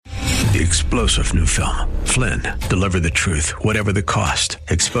The explosive new film, Flynn, deliver the truth, whatever the cost,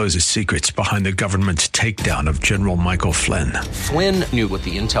 exposes secrets behind the government's takedown of General Michael Flynn. Flynn knew what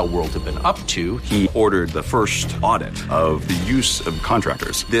the intel world had been up to. He ordered the first audit of the use of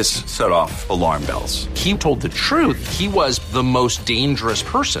contractors. This set off alarm bells. He told the truth. He was the most dangerous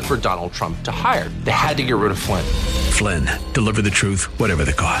person for Donald Trump to hire. They had to get rid of Flynn. Flynn, deliver the truth, whatever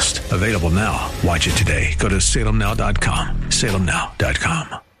the cost. Available now. Watch it today. Go to salemnow.com.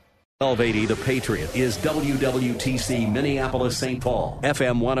 salemnow.com. 1280 The Patriot is WWTC Minneapolis, St. Paul,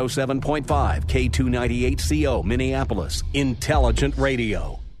 FM 107.5, K298CO Minneapolis, Intelligent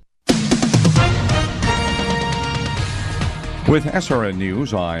Radio. With SRN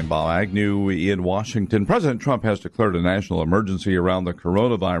News, I'm Bob Agnew in Washington. President Trump has declared a national emergency around the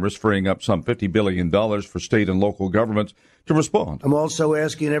coronavirus, freeing up some $50 billion for state and local governments to respond. I'm also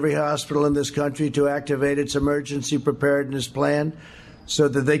asking every hospital in this country to activate its emergency preparedness plan so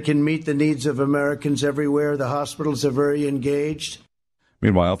that they can meet the needs of Americans everywhere. The hospitals are very engaged.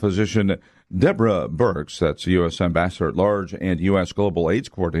 Meanwhile, physician Deborah Birx, that's U.S. Ambassador at Large and U.S. Global AIDS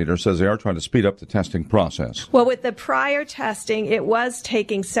Coordinator, says they are trying to speed up the testing process. Well, with the prior testing, it was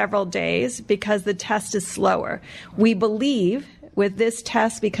taking several days because the test is slower. We believe with this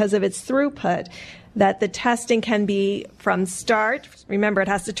test, because of its throughput, that the testing can be from start. Remember, it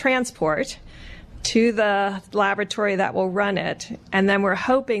has to transport to the laboratory that will run it. And then we're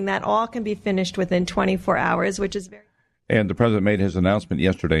hoping that all can be finished within 24 hours, which is very... And the president made his announcement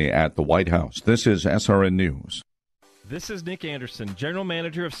yesterday at the White House. This is SRN News. This is Nick Anderson, General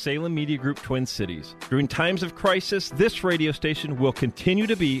Manager of Salem Media Group Twin Cities. During times of crisis, this radio station will continue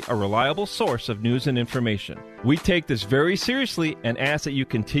to be a reliable source of news and information. We take this very seriously and ask that you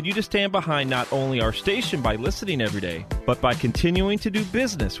continue to stand behind not only our station by listening every day, but by continuing to do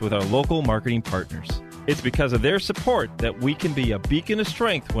business with our local marketing partners. It's because of their support that we can be a beacon of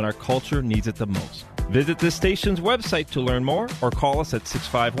strength when our culture needs it the most. Visit this station's website to learn more or call us at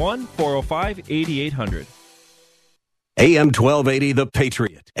 651-405-8800. AM 1280 The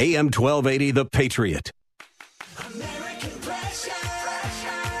Patriot. AM 1280 The Patriot. American pressure.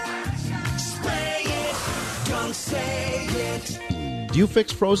 Spray it, don't say it. Do you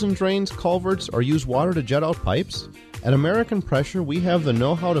fix frozen drains, culverts, or use water to jet out pipes? At American Pressure, we have the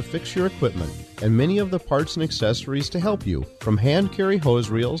know-how to fix your equipment and many of the parts and accessories to help you, from hand-carry hose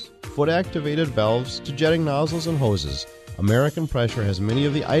reels, foot-activated valves, to jetting nozzles and hoses. American Pressure has many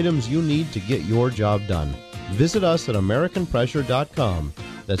of the items you need to get your job done. Visit us at AmericanPressure.com.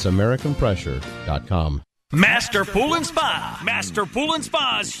 That's AmericanPressure.com. Master Pool and Spa. Master Pool and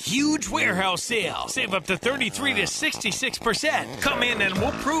Spa's huge warehouse sale. Save up to 33 to 66%. Come in and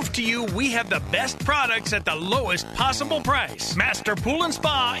we'll prove to you we have the best products at the lowest possible price. Master Pool and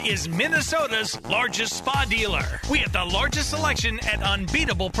Spa is Minnesota's largest spa dealer. We have the largest selection at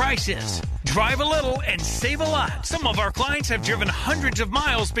unbeatable prices. Drive a little and save a lot. Some of our clients have driven hundreds of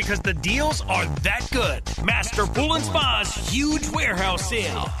miles because the deals are that good. Master Pool and Spa's huge warehouse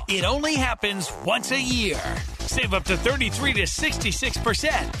sale. It only happens once a year. Save up to 33 to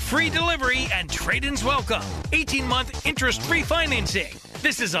 66%. Free delivery and trade-ins welcome. 18-month interest-free financing.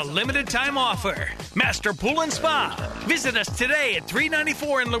 This is a limited-time offer. Master Pool and Spa. Visit us today at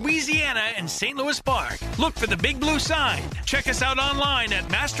 394 in Louisiana and St. Louis Park. Look for the big blue sign. Check us out online at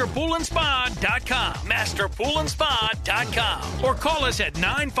masterpoolandspa.com. masterpoolandspa.com. Or call us at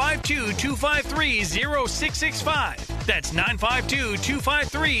 952-253-0665. That's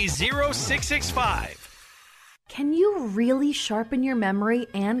 952-253-0665. Can you really sharpen your memory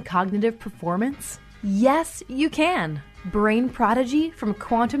and cognitive performance? Yes, you can. Brain Prodigy from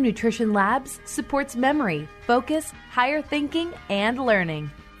Quantum Nutrition Labs supports memory, focus, higher thinking, and learning.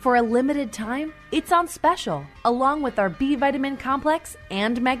 For a limited time, it's on special, along with our B vitamin complex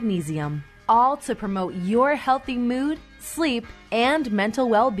and magnesium, all to promote your healthy mood, sleep, and mental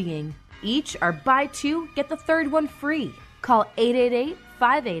well-being. Each are buy two, get the third one free. Call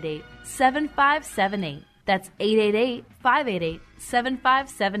 888-588-7578. That's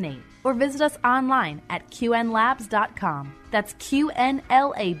 888-588-7578. Or visit us online at qnlabs.com. That's qnlabs.com.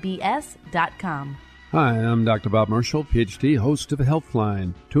 Hi, I'm Dr. Bob Marshall, PhD, host of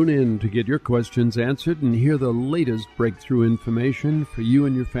Healthline. Tune in to get your questions answered and hear the latest breakthrough information for you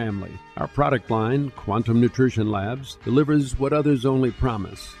and your family. Our product line, Quantum Nutrition Labs, delivers what others only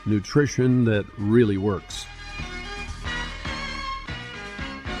promise, nutrition that really works.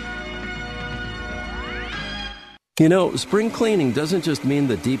 You know, spring cleaning doesn't just mean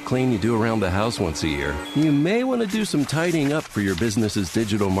the deep clean you do around the house once a year. You may want to do some tidying up for your business's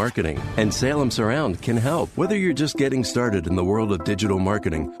digital marketing, and Salem Surround can help. Whether you're just getting started in the world of digital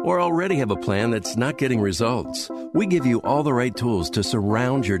marketing or already have a plan that's not getting results, we give you all the right tools to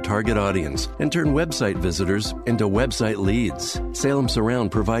surround your target audience and turn website visitors into website leads. Salem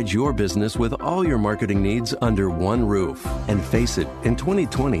Surround provides your business with all your marketing needs under one roof. And face it, in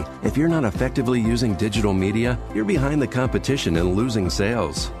 2020, if you're not effectively using digital media, you're behind the competition and losing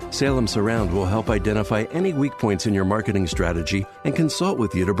sales. Salem Surround will help identify any weak points in your marketing strategy and consult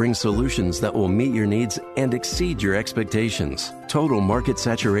with you to bring solutions that will meet your needs and exceed your expectations. Total market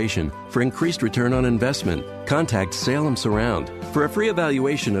saturation for increased return on investment. Contact Salem Surround for a free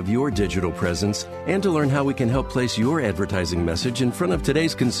evaluation of your digital presence and to learn how we can help place your advertising message in front of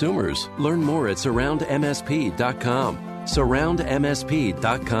today's consumers. Learn more at surroundmsp.com.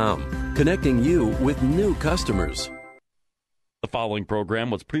 surroundmsp.com, connecting you with new customers. The following program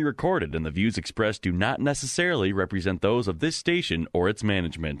was pre-recorded, and the views expressed do not necessarily represent those of this station or its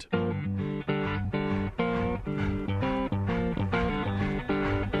management.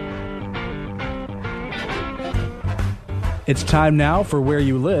 It's time now for Where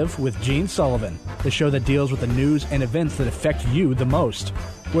You Live with Gene Sullivan, the show that deals with the news and events that affect you the most.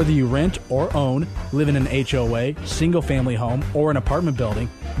 Whether you rent or own, live in an HOA, single-family home, or an apartment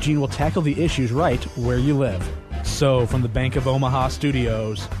building, Gene will tackle the issues right where you live. So, from the Bank of Omaha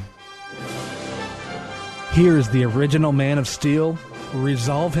studios, here's the original Man of Steel,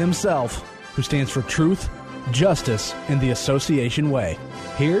 Resolve himself, who stands for truth, justice, and the association way.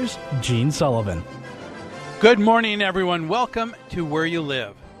 Here's Gene Sullivan. Good morning, everyone. Welcome to Where You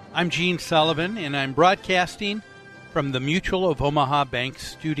Live. I'm Gene Sullivan, and I'm broadcasting from the Mutual of Omaha Bank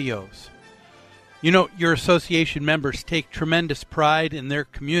studios. You know, your association members take tremendous pride in their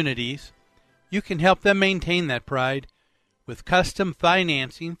communities. You can help them maintain that pride with custom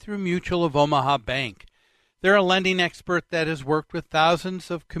financing through Mutual of Omaha Bank. They're a lending expert that has worked with thousands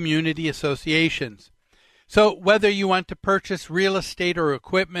of community associations. So whether you want to purchase real estate or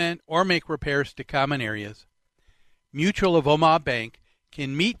equipment or make repairs to common areas, Mutual of Omaha Bank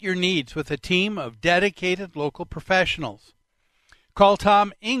can meet your needs with a team of dedicated local professionals. Call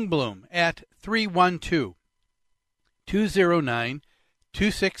Tom Ingblom at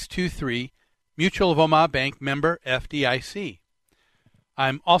 312-209-2623, Mutual of Omaha Bank, member FDIC.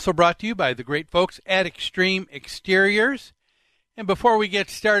 I'm also brought to you by the great folks at Extreme Exteriors. And before we get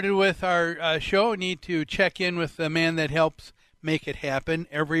started with our show, I need to check in with the man that helps make it happen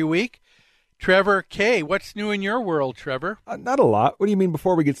every week, Trevor Kay. What's new in your world, Trevor? Not a lot. What do you mean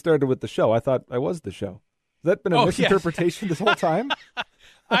before we get started with the show? I thought I was the show. Has that been a misinterpretation this whole time?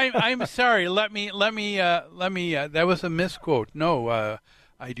 I'm sorry. Let me. That was a misquote. No,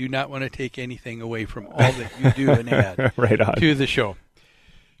 I do not want to take anything away from all that you do and add right on to the show.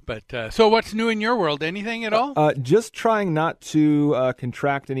 But so what's new in your world? Anything at all? Just trying not to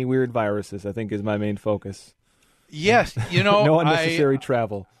contract any weird viruses, I think, is my main focus. Yes, you know, no unnecessary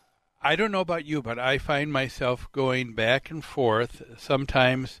travel. I don't know about you, but I find myself going back and forth,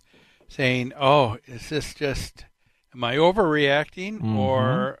 sometimes saying, oh, is this just, am I overreacting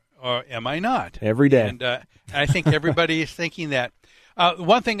or am I not? Every day. And I think everybody is thinking that.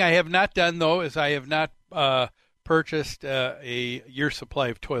 One thing I have not done, though, is I have not purchased a year's supply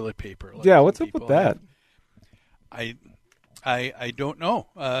of toilet paper. Like what's up with that? I don't know.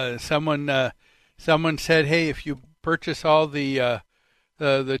 Someone said, hey, if you purchase all the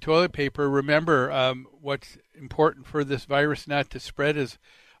toilet paper, remember what's important for this virus not to spread is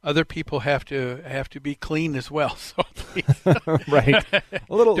other people have to be clean as well. So please, right, a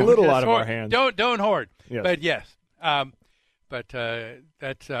little out of our hands. Don't hoard. Yes. But yes,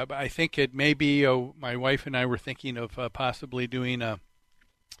 that's. I think it may be. My wife and I were thinking of possibly doing a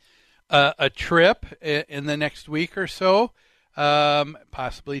trip in the next week or so.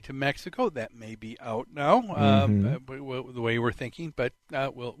 Possibly to Mexico. That may be out now, the way we're thinking, but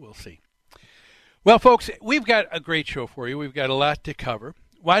we'll see. Well, folks, we've got a great show for you. We've got a lot to cover.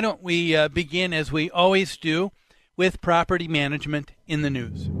 Why don't we begin, as we always do, with property management in the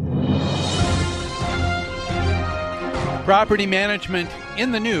news. Property management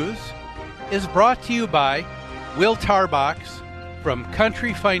in the news is brought to you by Will Tarbox from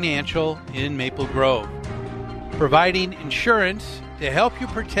Country Financial in Maple Grove, providing insurance to help you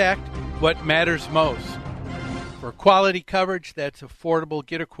protect what matters most. For quality coverage that's affordable,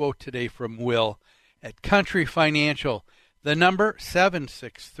 get a quote today from Will at Country Financial. The number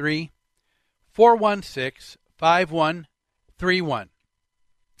 763-416-5131.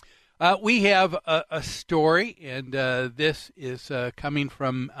 We have a story, and this is coming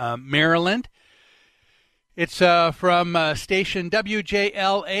from Maryland. It's from station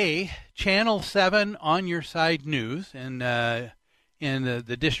WJLA, Channel 7 On Your Side News in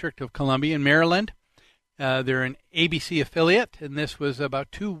the District of Columbia in Maryland. They're an ABC affiliate, and this was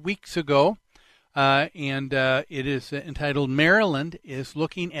about 2 weeks ago. And it is entitled, Maryland is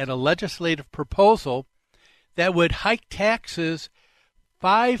looking at a legislative proposal that would hike taxes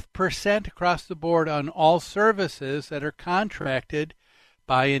 5% across the board on all services that are contracted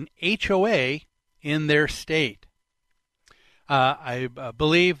by an HOA in their state. I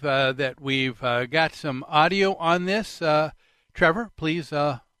believe that we've got some audio on this. Trevor, please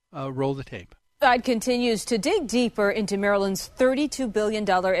roll the tape. Side continues to dig deeper into Maryland's $32 billion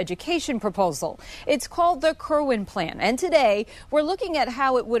education proposal. It's called the Kerwin Plan, and today we're looking at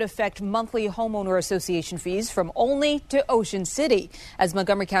how it would affect monthly homeowner association fees from Olney to Ocean City. As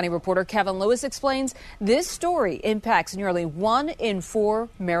Montgomery County reporter Kevin Lewis explains, this story impacts nearly 1 in 4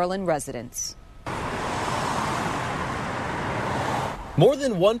 Maryland residents. More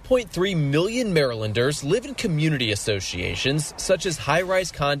than 1.3 million Marylanders live in community associations, such as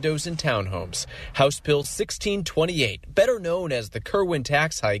high-rise condos and townhomes. House Bill 1628, better known as the Kerwin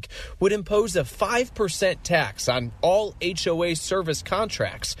tax hike, would impose a 5% tax on all HOA service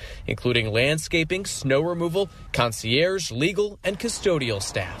contracts, including landscaping, snow removal, concierge, legal, and custodial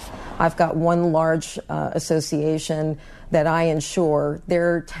staff. I've got one large association that I insure.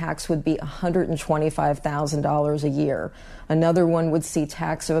 Their tax would be $125,000 a year. Another one would see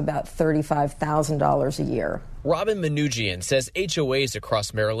tax of about $35,000 a year. Robin Manoogian says HOAs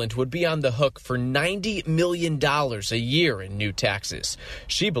across Maryland would be on the hook for $90 million a year in new taxes.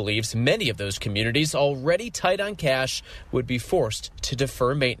 She believes many of those communities already tight on cash would be forced to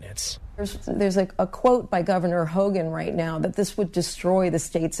defer maintenance. There's a quote by Governor Hogan right now that this would destroy the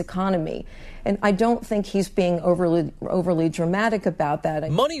state's economy. And I don't think he's being overly dramatic about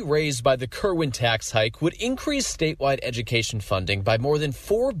that. Money raised by the Kerwin tax hike would increase statewide education funding by more than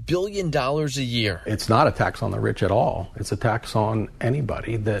 $4 billion a year. It's not a tax on the rich at all. It's a tax on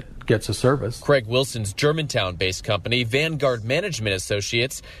anybody that gets a service. Craig Wilson's Germantown-based company, Vanguard Management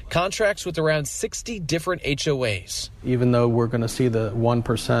Associates, contracts with around 60 different HOAs. Even though we're going to see the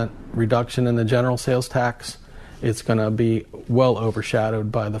 1% reduction in the general sales tax, it's going to be well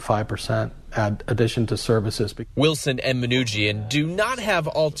overshadowed by the 5% addition to services. Wilson and Manoogian do not have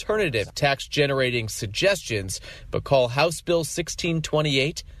alternative tax-generating suggestions, but call House Bill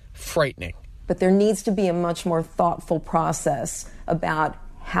 1628 frightening. But there needs to be a much more thoughtful process about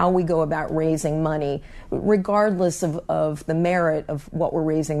how we go about raising money, regardless of the merit of what we're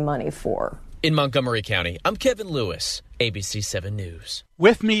raising money for. In Montgomery County, I'm Kevin Lewis, ABC 7 News.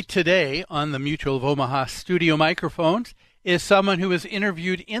 With me today on the Mutual of Omaha studio microphones is someone who was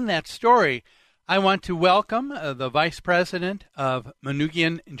interviewed in that story. I want to welcome the Vice President of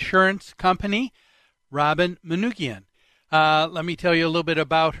Manoogian Insurance Company, Robin Manoogian. Let me tell you a little bit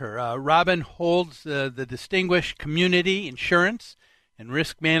about her. Robin holds the Distinguished Community Insurance and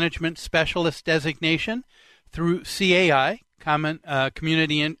Risk Management Specialist designation through CAI,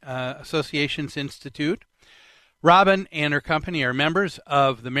 Community Associations Institute. Robin and her company are members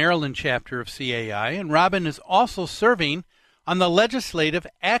of the Maryland chapter of CAI, and Robin is also serving on the Legislative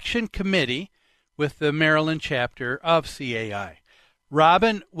Action Committee with the Maryland chapter of CAI.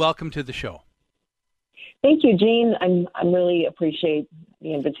 Robin, welcome to the show. Thank you, Gene. I really appreciate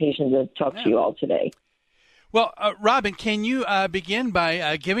the invitation to talk to you all today. Well, Robin, can you begin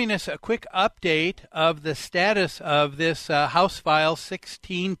by giving us a quick update of the status of this House File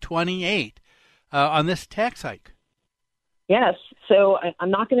 1628 on this tax hike? Yes. So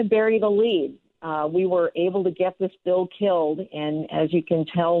I'm not going to bury the lead. We were able to get this bill killed, and as you can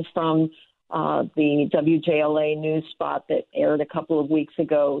tell from the WJLA news spot that aired a couple of weeks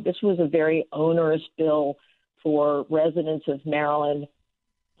ago, this was a very onerous bill for residents of Maryland.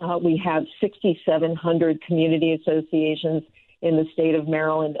 We have 6,700 community associations in the state of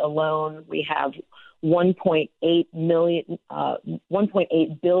Maryland alone. We have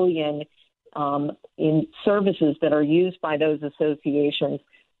 1.8 billion in services that are used by those associations.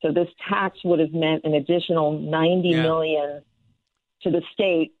 So this tax would have meant an additional $90 million to the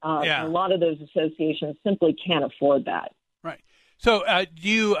state. A lot of those associations simply can't afford that. Right. So do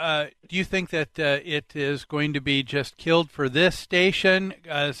you think that it is going to be just killed for this station?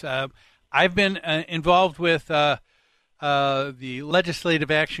 As I've been involved with the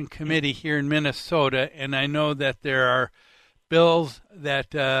Legislative Action Committee here in Minnesota, and I know that there are bills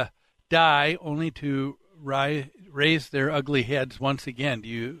that die only to raise their ugly heads once again. Do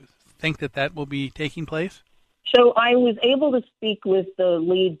you think that will be taking place? So I was able to speak with the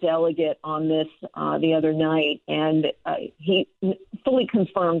lead delegate on this the other night, and he fully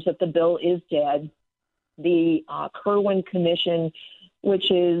confirms that the bill is dead. the Kerwin Commission,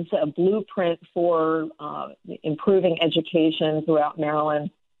 which is a blueprint for improving education throughout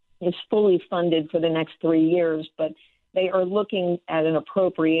Maryland, is fully funded for the next 3 years, but they are looking at an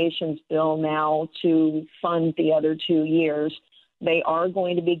appropriations bill now to fund the other 2 years. They are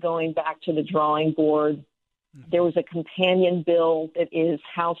going to be going back to the drawing board. There was a companion bill that is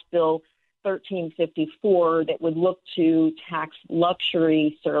House Bill 1354 that would look to tax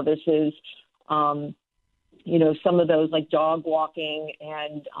luxury services, some of those like dog walking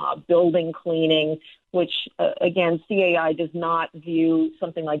and building cleaning, which, again, CAI does not view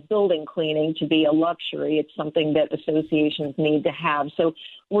something like building cleaning to be a luxury. It's something that associations need to have. So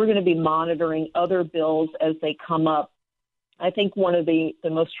we're going to be monitoring other bills as they come up. I think one of the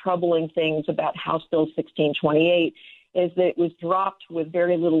most troubling things about House Bill 1628 is that it was dropped with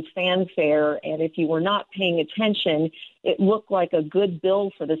very little fanfare, and if you were not paying attention, it looked like a good bill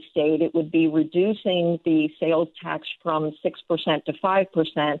for the state. It would be reducing the sales tax from 6% to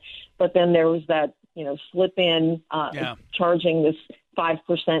 5%, but then there was that, slip in charging this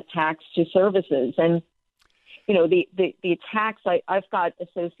 5% tax to services. And, the tax, I've got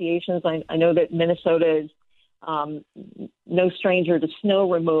associations. I know that Minnesota is no stranger to snow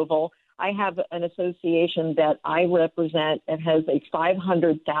removal. I have an association that I represent that has a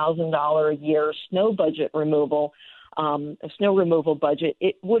 $500,000 a year snow removal budget.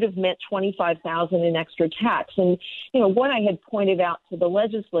 It would have meant $25,000 in extra tax. And, what I had pointed out to the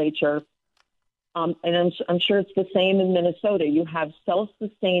legislature, and I'm sure it's the same in Minnesota, you have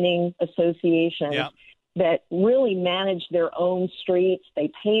self-sustaining associations that really manage their own streets. They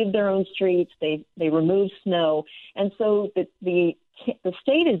pave their own streets. They remove snow. And so the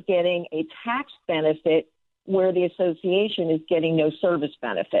state is getting a tax benefit where the association is getting no service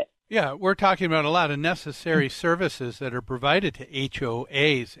benefit. Yeah, we're talking about a lot of necessary services that are provided to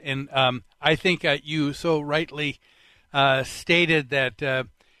HOAs. And I think you so rightly stated that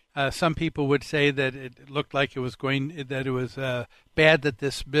some people would say that it looked like it was bad that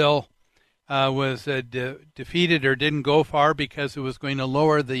this bill was defeated or didn't go far because it was going to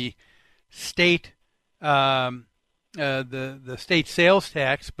lower the state the state sales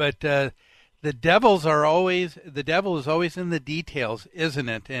tax, but the devil is always in the details, isn't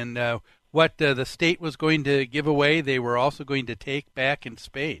it? And what the state was going to give away, they were also going to take back in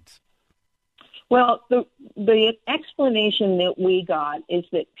spades. Well, the explanation that we got is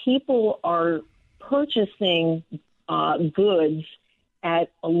that people are purchasing goods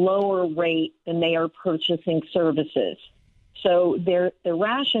at a lower rate than they are purchasing services. So the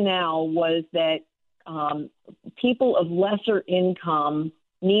rationale was that people of lesser income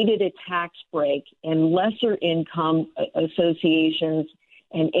needed a tax break, and lesser income associations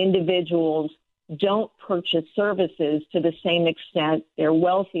and individuals don't purchase services to the same extent their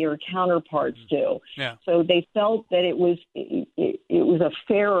wealthier counterparts do. Yeah. So they felt that it was a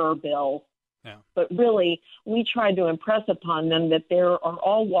fairer bill. Yeah. But really, we tried to impress upon them that there are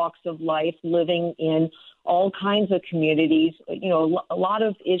all walks of life living in all kinds of communities. A lot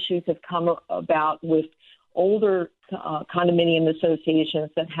of issues have come about with older condominium associations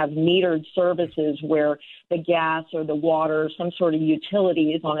that have metered services where the gas or the water, some sort of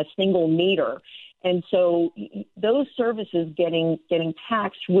utility is on a single meter. And so those services getting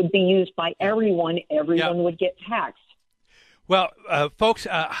taxed would be used by everyone. Everyone would get taxed. Well, folks,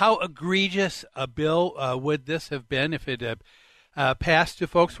 how egregious a bill would this have been if it passed to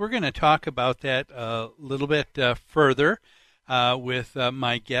folks? We're going to talk about that a little bit further with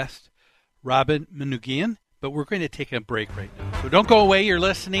my guest, Robin Manoogian, but we're going to take a break right now. So don't go away. You're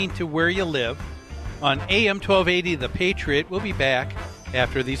listening to Where You Live on AM 1280, The Patriot. We'll be back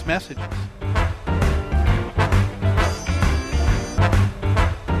after these messages.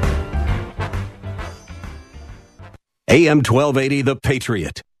 AM 1280, The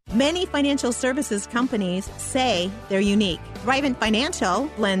Patriot. Many financial services companies say they're unique. Thrivent Financial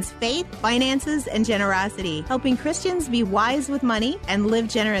blends faith, finances, and generosity, helping Christians be wise with money and live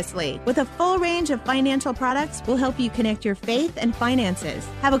generously. With a full range of financial products, we'll help you connect your faith and finances.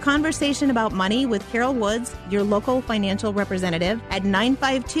 Have a conversation about money with Carol Woods, your local financial representative, at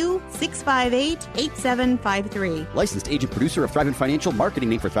 952-658-8753. Licensed agent producer of Thrivent Financial, marketing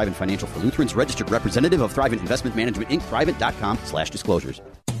name for Thrivent Financial for Lutherans, registered representative of Thrivent Investment Management, Inc., Thrivent.com/disclosures.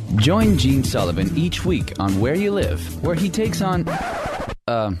 Join Gene Sullivan each week on Where You Live, where he takes on...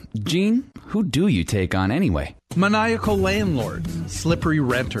 Gene, who do you take on anyway? Maniacal landlords, slippery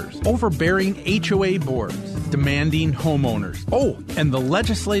renters, overbearing HOA boards, demanding homeowners. Oh, and the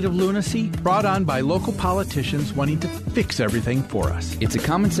legislative lunacy brought on by local politicians wanting to fix everything for us. It's a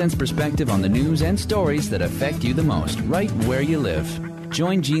common sense perspective on the news and stories that affect you the most, right where you live.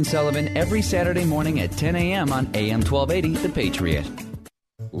 Join Gene Sullivan every Saturday morning at 10 a.m. on AM 1280, The Patriot.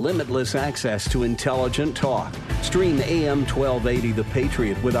 Limitless access to intelligent talk. Stream AM 1280 The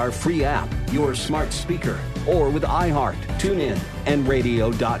Patriot with our free app, your smart speaker, or with iHeart, TuneIn, and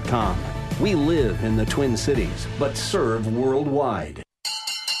radio.com. We live in the Twin Cities, but serve worldwide.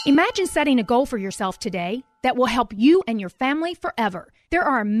 Imagine setting a goal for yourself today that will help you and your family forever. There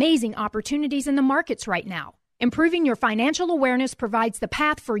are amazing opportunities in the markets right now. Improving your financial awareness provides the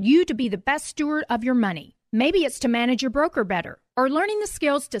path for you to be the best steward of your money. Maybe it's to manage your broker better, or learning the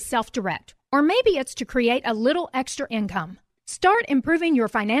skills to self-direct, or maybe it's to create a little extra income. Start improving your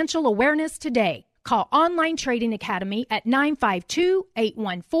financial awareness today. Call Online Trading Academy at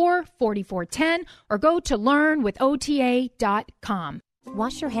 952-814-4410 or go to learnwithota.com.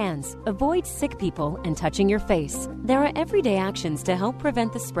 Wash your hands, avoid sick people, and touching your face. There are everyday actions to help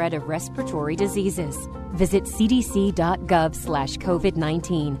prevent the spread of respiratory diseases. Visit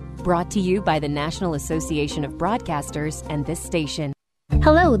cdc.gov/COVID-19. Brought to you by the National Association of Broadcasters and this station.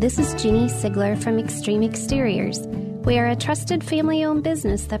 Hello, this is Jeannie Sigler from Extreme Exteriors. We are a trusted family-owned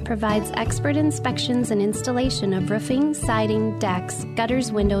business that provides expert inspections and installation of roofing, siding, decks,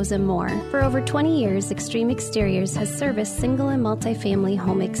 gutters, windows, and more. For over 20 years, Extreme Exteriors has serviced single and multifamily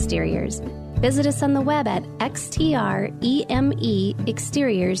home exteriors. Visit us on the web at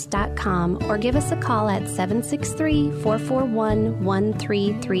xtremeexteriors.com or give us a call at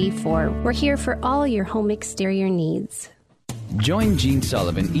 763-441-1334. We're here for all your home exterior needs. Join Gene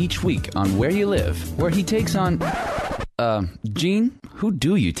Sullivan each week on Where You Live, where he takes on... Gene, who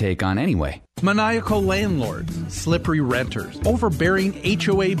do you take on anyway? Maniacal landlords, slippery renters, overbearing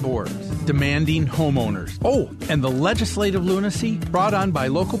HOA boards, demanding homeowners. Oh, and the legislative lunacy brought on by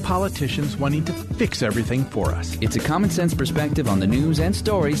local politicians wanting to fix everything for us. It's a common sense perspective on the news and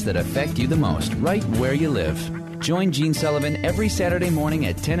stories that affect you the most, right where you live. Join Gene Sullivan every Saturday morning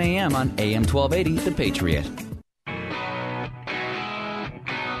at 10 a.m. on AM 1280, The Patriot.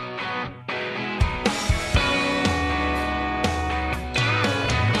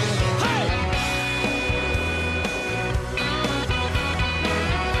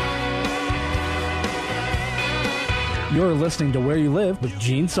 You're listening to Where You Live with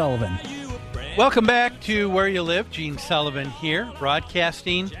Gene Sullivan. Welcome back to Where You Live. Gene Sullivan here,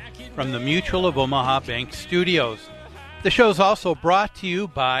 broadcasting from the Mutual of Omaha Bank Studios. The show is also brought to you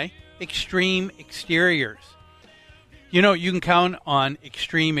by Extreme Exteriors. You know, you can count on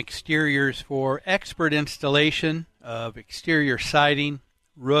Extreme Exteriors for expert installation of exterior siding,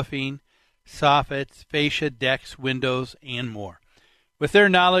 roofing, soffits, fascia, decks, windows, and more. With their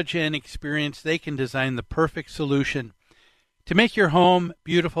knowledge and experience, they can design the perfect solution to make your home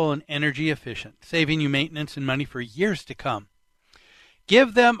beautiful and energy efficient, saving you maintenance and money for years to come.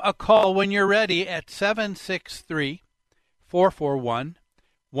 Give them a call when you're ready at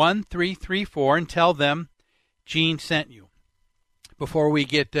 763-441-1334 and tell them Gene sent you. Before we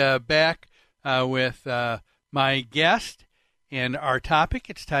get back with my guest and our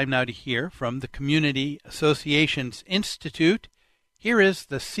topic, it's time now to hear from the Community Associations Institute. Here is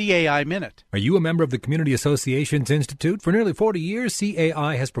the CAI Minute. Are you a member of the Community Associations Institute? For nearly 40 years,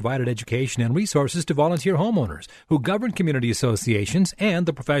 CAI has provided education and resources to volunteer homeowners who govern community associations and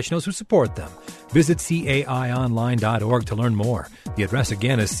the professionals who support them. Visit caionline.org to learn more. The address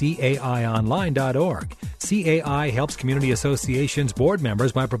again is caionline.org. CAI helps community associations board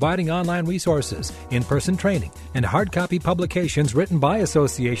members by providing online resources, in-person training, and hard copy publications written by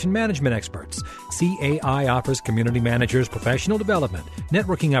association management experts. CAI offers community managers professional development,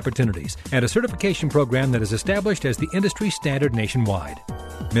 networking opportunities, and a certification program that is established as the industry standard nationwide.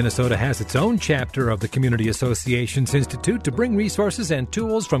 Minnesota has its own chapter of the Community Associations Institute to bring resources and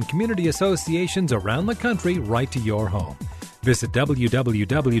tools from community associations around the country right to your home. Visit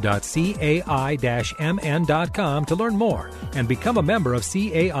www.cai-mn.com to learn more and become a member of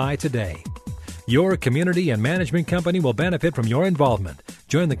CAI today. Your community and management company will benefit from your involvement.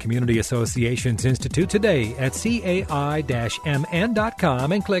 Join the Community Associations Institute today at cai-mn.com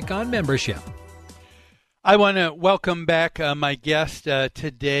and click on membership. I want to welcome back my guest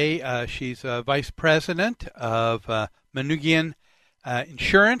today. She's Vice President of Manoogian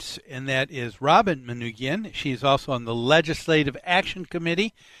Insurance, and that is Robin Manoogian. She's also on the Legislative Action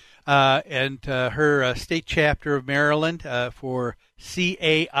Committee and her state chapter of Maryland for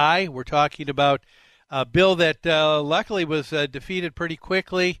CAI. We're talking about a bill that luckily was defeated pretty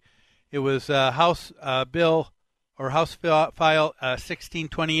quickly. It was House Bill or House File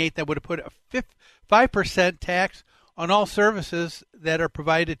 1628 that would have put a 5% tax on all services that are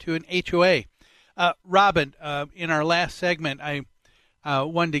provided to an HOA. Robin, in our last segment, I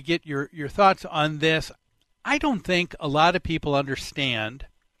wanted to get your thoughts on this. I don't think a lot of people understand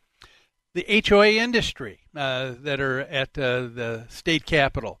the HOA industry that are at the state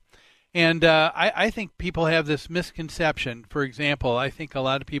capitol. And I think people have this misconception. For example, I think a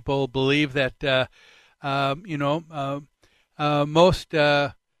lot of people believe that, most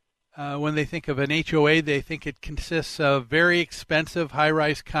when they think of an HOA, they think it consists of very expensive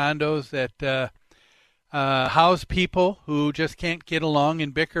high-rise condos that house people who just can't get along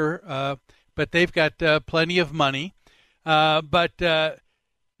and bicker, but they've got plenty of money. But the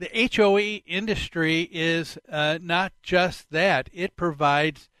HOA industry is not just that. It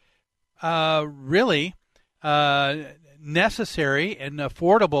provides really necessary and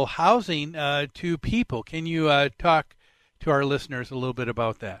affordable housing to people. Can you talk to our listeners a little bit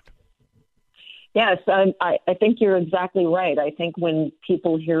about that? Yes, I think you're exactly right. I think when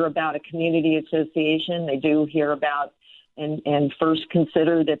people hear about a community association, they do hear about and first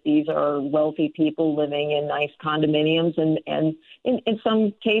consider that these are wealthy people living in nice condominiums. And in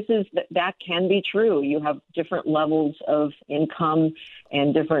some cases, that can be true. You have different levels of income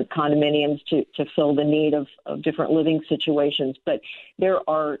and different condominiums to fill the need of different living situations. But there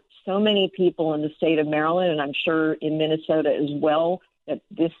are so many people in the state of Maryland, and I'm sure in Minnesota as well, that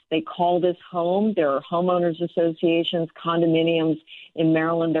they call this home. There are homeowners associations, condominiums. In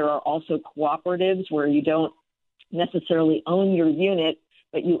Maryland, there are also cooperatives where you don't necessarily own your unit,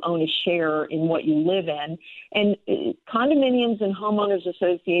 but you own a share in what you live in. And condominiums and homeowners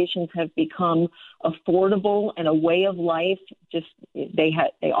associations have become affordable and a way of life. Just they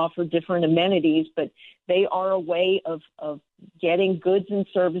offer different amenities, but they are a way of getting goods and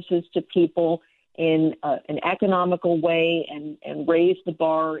services to people in an economical way and raise the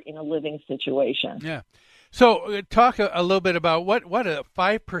bar in a living situation. Yeah. So talk a little bit about what a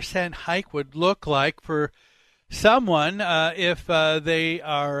 5% hike would look like for someone if they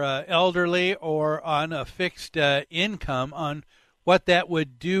are elderly or on a fixed income, on what that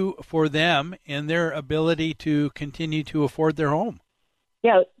would do for them and their ability to continue to afford their home.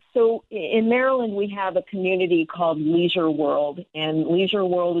 Yeah. So in Maryland, we have a community called Leisure World, and Leisure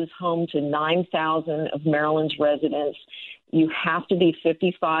World is home to 9,000 of Maryland's residents. You have to be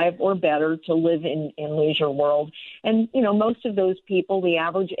 55 or better to live in Leisure World. And, most of those people, the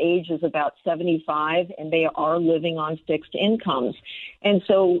average age is about 75, and they are living on fixed incomes. And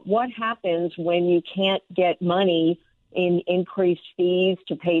so what happens when you can't get money in increased fees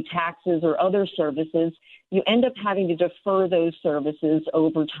to pay taxes or other services? You end up having to defer those services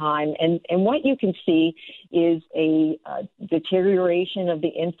over time. And what you can see is a deterioration of the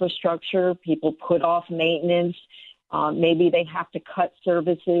infrastructure. People put off maintenance. Maybe they have to cut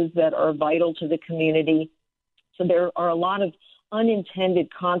services that are vital to the community. So there are a lot of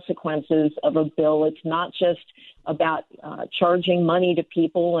unintended consequences of a bill. It's not just about charging money to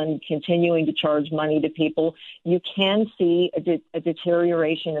people and continuing to charge money to people. You can see a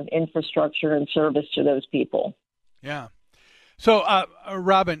deterioration of infrastructure and service to those people. Yeah. So,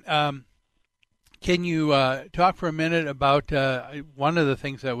 Robin, can you talk for a minute about one of the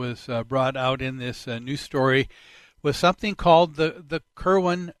things that was brought out in this news story was something called the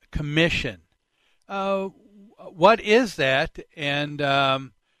Kirwan Commission. What is that, and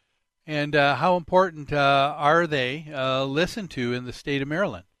how important are they listened to in the state of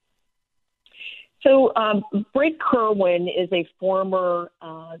Maryland? So Britt Kirwan is a former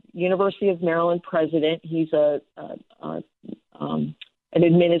University of Maryland president. He's an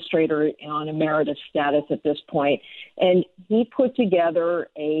administrator on emeritus status at this point. And he put together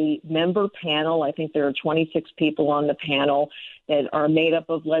a member panel. I think there are 26 people on the panel that are made up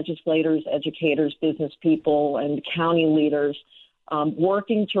of legislators, educators, business people, and county leaders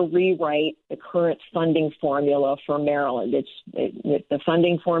working to rewrite the current funding formula for Maryland. The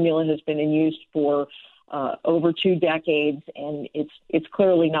funding formula has been in use for over 2 decades, and it's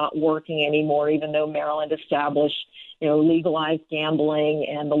clearly not working anymore, even though Maryland established legalized gambling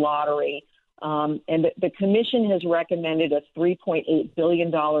and the lottery. And the commission has recommended a $3.8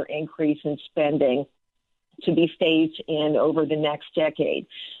 billion increase in spending to be phased in over the next decade.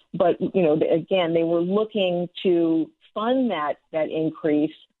 But, again, they were looking to fund that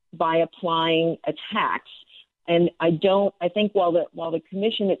increase by applying a tax. And I think while the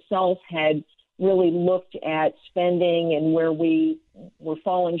commission itself had really looked at spending and where we were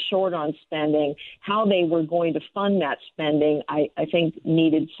falling short on spending, how they were going to fund that spending, I think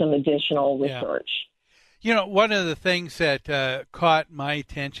needed some additional research. Yeah. One of the things that caught my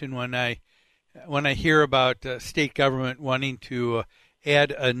attention when I hear about state government wanting to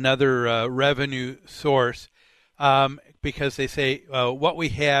add another revenue source, because they say what we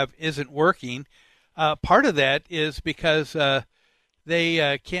have isn't working, part of that is because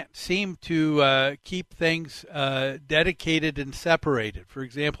they can't seem to keep things dedicated and separated. For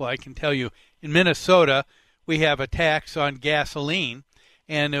example, I can tell you in Minnesota, we have a tax on gasoline,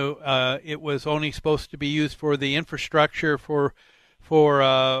 and it was only supposed to be used for the infrastructure for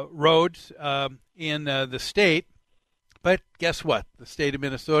roads in the state. But guess what? The state of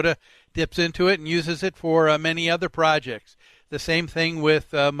Minnesota dips into it and uses it for many other projects. The same thing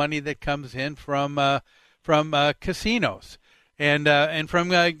with money that comes in from casinos and from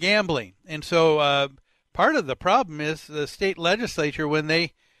gambling. And so part of the problem is the state legislature, when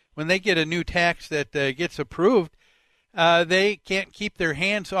they get a new tax that gets approved, they can't keep their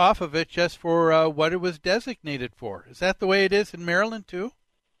hands off of it just for what it was designated for. Is that the way it is in Maryland too?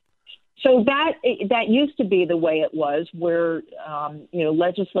 So that used to be the way it was, where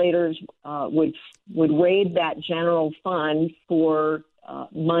legislators would raid that general fund for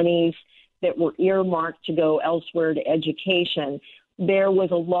monies that were earmarked to go elsewhere to education. There was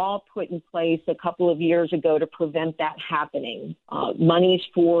a law put in place a couple of years ago to prevent that happening. Monies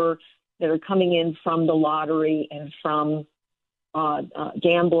that are coming in from the lottery and from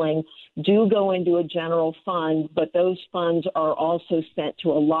gambling do go into a general fund, but those funds are also sent to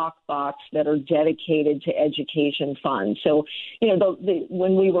a lockbox that are dedicated to education funds. So,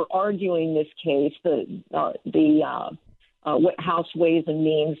 when we were arguing this case, the House Ways and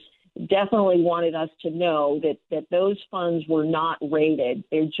Means definitely wanted us to know that those funds were not raided.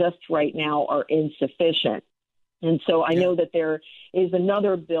 They just right now are insufficient. And so I know that there is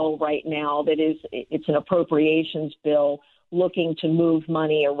another bill right now it's an appropriations bill looking to move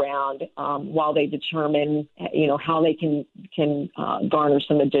money around while they determine, how they can garner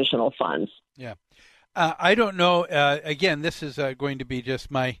some additional funds. Yeah. I don't know. Again, this is going to be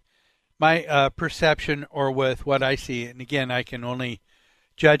just my perception or with what I see. And again, I can only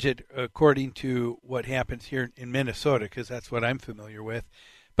judge it according to what happens here in Minnesota, because that's what I'm familiar with.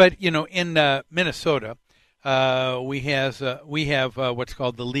 But, in Minnesota, we have what's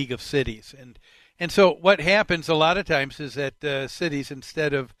called the League of Cities. And so what happens a lot of times is that cities,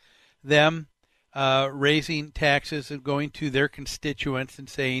 instead of them raising taxes and going to their constituents and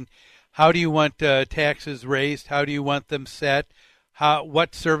saying, how do you want taxes raised? How do you want them set?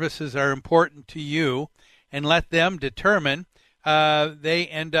 What services are important to you? And let them determine. They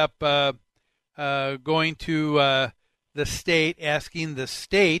end up going to the state, asking the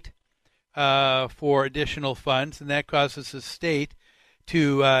state for additional funds, and that causes the state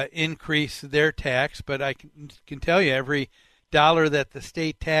to increase their tax. But I can tell you, every dollar that the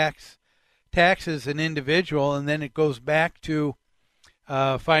state taxes an individual, and then it goes back to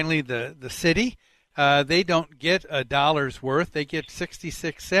finally the city, they don't get a dollar's worth. They get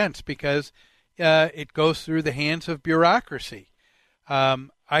 66 cents because it goes through the hands of bureaucracy.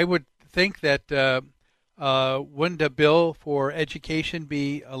 I would think that wouldn't a bill for education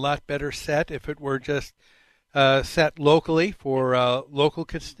be a lot better set if it were just set locally for local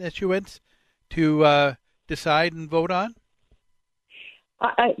constituents to decide and vote on?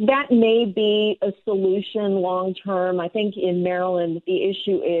 That may be a solution long term. I think in Maryland, the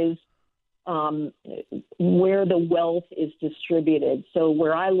issue is where the wealth is distributed. So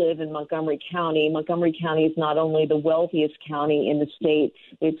where I live in Montgomery County is not only the wealthiest county in the state,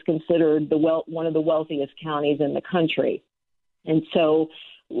 it's considered one of the wealthiest counties in the country. And so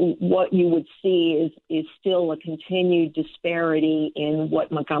what you would see is still a continued disparity in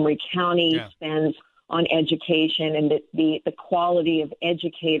what Montgomery County spends on education and the quality of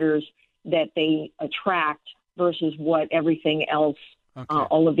educators that they attract versus what everything else,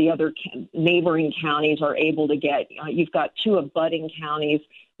 all of the other neighboring counties are able to get. You've got two abutting counties,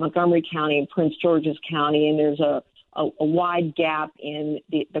 Montgomery County and Prince George's County, and there's a wide gap in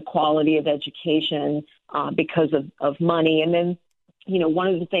the quality of education because of money. And then, one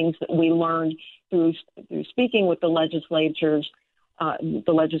of the things that we learned through speaking with the legislators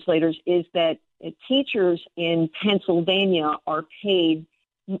is that teachers in Pennsylvania are paid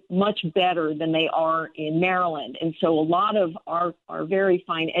much better than they are in Maryland. And so a lot of our very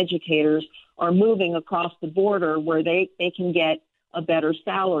fine educators are moving across the border where they can get a better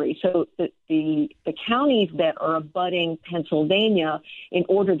salary. So the counties that are abutting Pennsylvania, in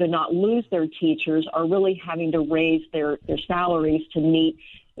order to not lose their teachers, are really having to raise their salaries to meet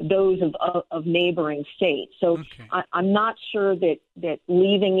those of neighboring states. So I'm not sure that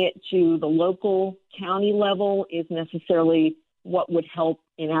leaving it to the local county level is necessarily what would help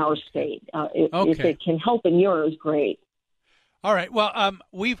in our state. If it can help in yours, great. All right. Well,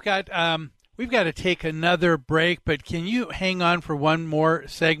 we've got to take another break, but can you hang on for one more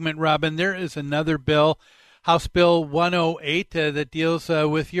segment, Robin? There is another bill, House Bill 108, that deals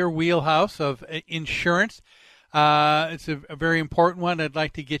with your wheelhouse of insurance. It's a very important one. I'd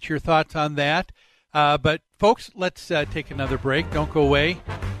like to get your thoughts on that. But, folks, let's take another break. Don't go away.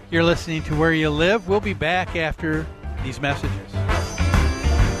 You're listening to Where You Live. We'll be back after these messages.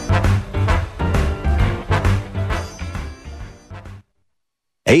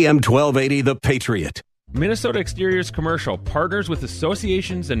 AM 1280, The Patriot. Minnesota Exteriors Commercial partners with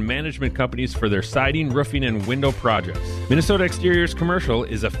associations and management companies for their siding, roofing, and window projects. Minnesota Exteriors Commercial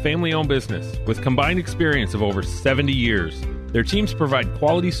is a family-owned business with combined experience of over 70 years. Their teams provide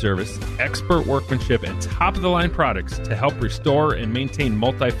quality service, expert workmanship, and top-of-the-line products to help restore and maintain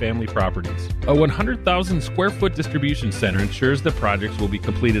multifamily properties. A 100,000 square foot distribution center ensures the projects will be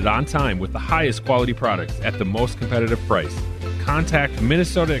completed on time with the highest quality products at the most competitive price. Contact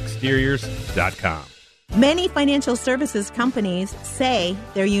MinnesotaExteriors.com. Many financial services companies say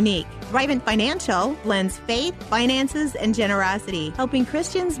they're unique. Thrivent Financial blends faith, finances, and generosity, helping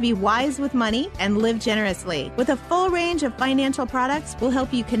Christians be wise with money and live generously. With a full range of financial products, we'll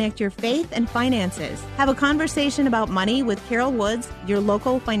help you connect your faith and finances. Have a conversation about money with Carol Woods, your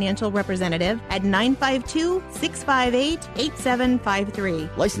local financial representative, at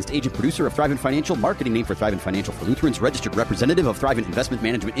 952-658-8753. Licensed agent producer of Thrivent Financial, marketing name for Thrivent Financial for Lutherans, registered representative of Thrivent Investment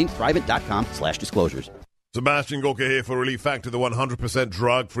Management, Inc., Thrivent.com/disclosures. Sebastian Gorka here for Relief Factor, the 100%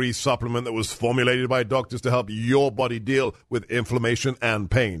 drug-free supplement that was formulated by doctors to help your body deal with inflammation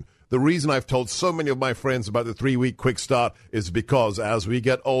and pain. The reason I've told so many of my friends about the 3-week quick start is because as we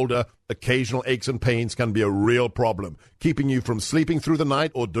get older, occasional aches and pains can be a real problem, keeping you from sleeping through the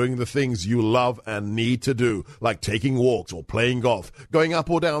night or doing the things you love and need to do, like taking walks or playing golf, going up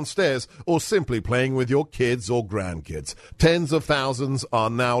or down stairs, or simply playing with your kids or grandkids. Tens of thousands are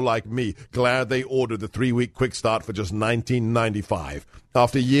now like me, glad they ordered the 3-week quick start for just $19.95.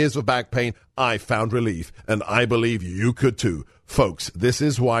 After years of back pain, I found relief, and I believe you could too. Folks, this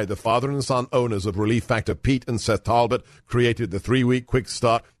is why the father and son owners of Relief Factor, Pete and Seth Talbot, created the 3-week quick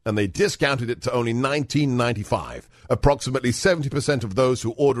start, and they discounted it to only $19.95. Approximately 70% of those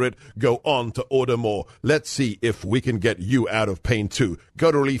who order it go on to order more. Let's see if we can get you out of pain too.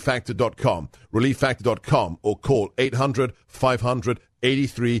 Go to ReliefFactor.com, ReliefFactor.com, or call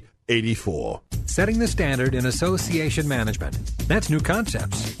 800-500-8384. Setting the standard in association management. That's New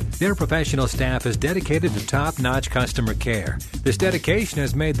Concepts. Their professional staff is dedicated to top-notch customer care. This dedication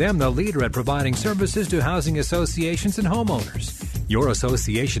has made them the leader at providing services to housing associations and homeowners. Your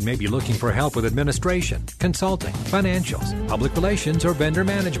association may be looking for help with administration, consulting, financials, public relations, or vendor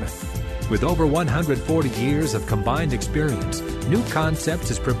management. With over 140 years of combined experience, New Concepts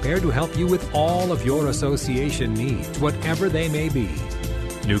is prepared to help you with all of your association needs, whatever they may be.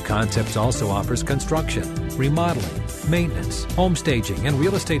 New Concepts also offers construction, remodeling, maintenance, home staging, and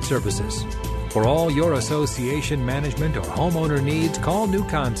real estate services. For all your association management or homeowner needs, call New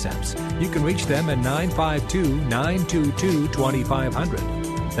Concepts. You can reach them at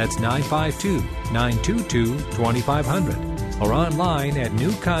 952-922-2500. That's 952-922-2500. Or online at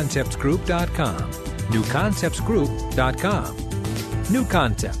newconceptsgroup.com. newconceptsgroup.com. New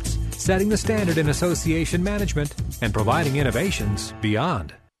Concepts, setting the standard in association management and providing innovations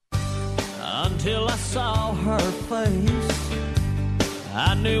beyond. Until I saw her face,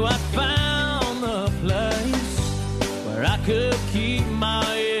 I knew I'd found the place where I could keep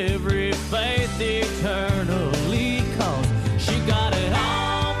my every faith eternally, 'cause she got it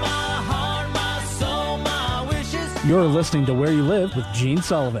all, my heart, my soul, my wishes. You're listening to Where You Live with Gene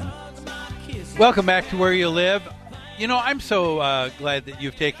Sullivan. Welcome back to Where You Live. You know, I'm so glad that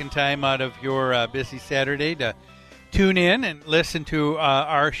you've taken time out of your busy Saturday to tune in and listen to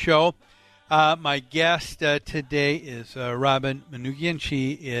our show. My guest today is Robin Manoogian.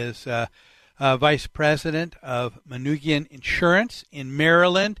 She is Vice President of Manoogian Insurance in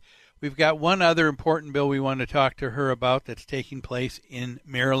Maryland. We've got one other important bill we want to talk to her about that's taking place in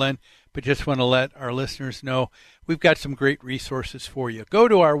Maryland, but just want to let our listeners know we've got some great resources for you. Go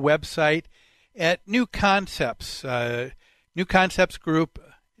to our website at New Concepts,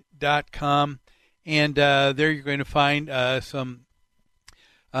 newconceptsgroup.com, and there you're going to find some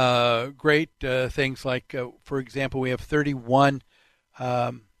great things like, for example, we have 31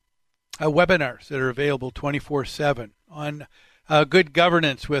 webinars that are available 24/7 on good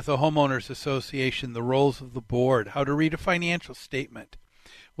governance with a homeowners association, the roles of the board, how to read a financial statement,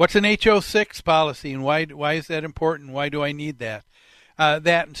 what's an HO6 policy, and why is that important? Why do I need that?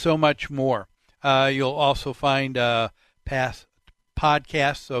 That and so much more. You'll also find past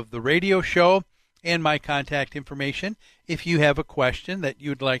podcasts of the radio show and my contact information if you have a question that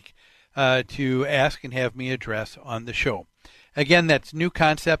you'd like to ask and have me address on the show. Again, that's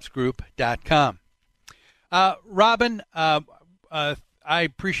newconceptsgroup.com. Robin, I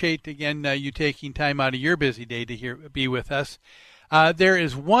appreciate, again, you taking time out of your busy day to be with us. There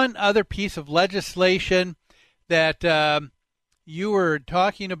is one other piece of legislation that you were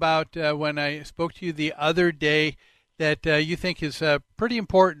talking about when I spoke to you the other day that you think is pretty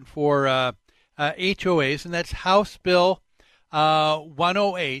important for HOAs, and that's House Bill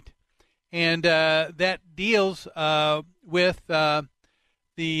 108. And that deals with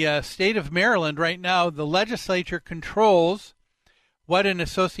the state of Maryland. Right now, the legislature controls what an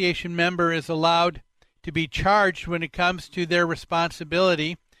association member is allowed to be charged when it comes to their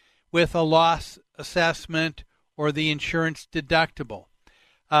responsibility with a loss assessment or the insurance deductible.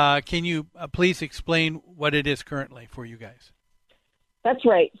 Can you please explain what it is currently for you guys? That's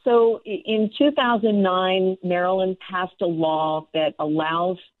right. So in 2009, Maryland passed a law that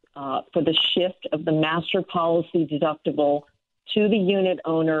allows for the shift of the master policy deductible to the unit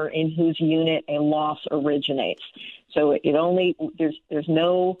owner in whose unit a loss originates. So there's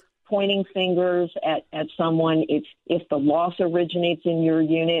no pointing fingers at someone. It's if the loss originates in your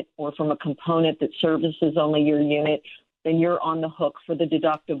unit or from a component that services only your unit, then you're on the hook for the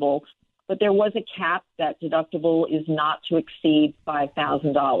deductible. But there was a cap. That deductible is not to exceed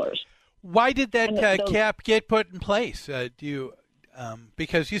 $5,000. Why did that cap get put in place?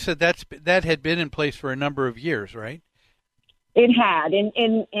 Because you said that had been in place for a number of years, right? It had, and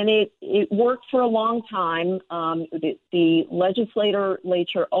it worked for a long time. The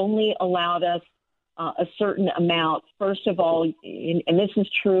legislature only allowed us a certain amount. First of all, and this is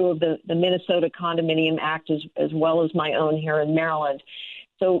true of the Minnesota Condominium Act as well as my own here in Maryland.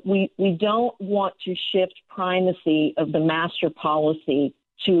 So we don't want to shift primacy of the master policy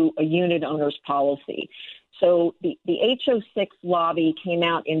to a unit owner's policy. So the HO6 lobby came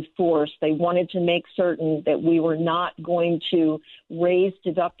out in force. They wanted to make certain that we were not going to raise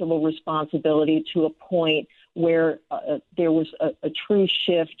deductible responsibility to a point where there was a true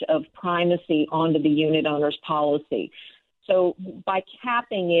shift of primacy onto the unit owner's policy. So by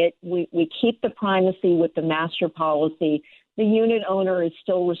capping it, we keep the primacy with the master policy. The unit owner is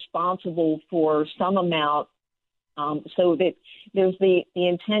still responsible for some amount, so that there's the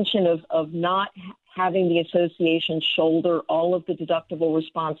intention of not having the association shoulder all of the deductible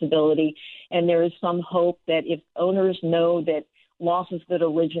responsibility. And there is some hope that if owners know that losses that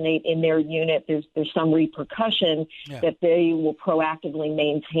originate in their unit, there's some repercussion, that they will proactively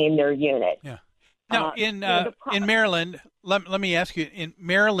maintain their unit. Yeah. Now, in Maryland, let me ask you, in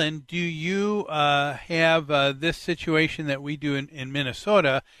Maryland, do you have this situation that we do in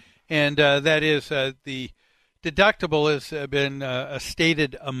Minnesota, and that is the deductible has been a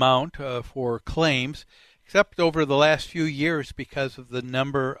stated amount for claims, except over the last few years because of the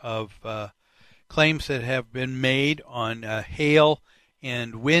number of claims that have been made on hail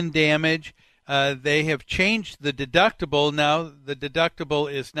and wind damage. They have changed the deductible. Now the deductible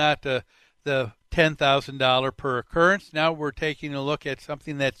is not the $10,000 per occurrence. Now we're taking a look at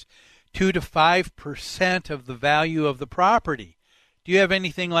something that's 2 to 5% of the value of the property. Do you have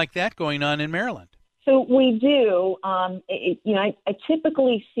anything like that going on in Maryland? So we do. I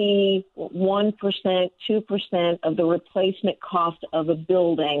typically see 1%, 2% of the replacement cost of a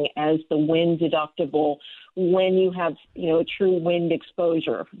building as the wind deductible when you have, a true wind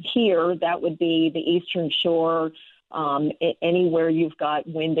exposure. Here, that would be the Eastern Shore, anywhere you've got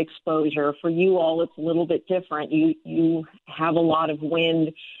wind exposure. For you all, it's a little bit different. You have a lot of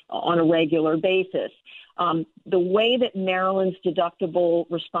wind on a regular basis. The way that Maryland's deductible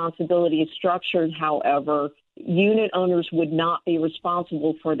responsibility is structured, however, unit owners would not be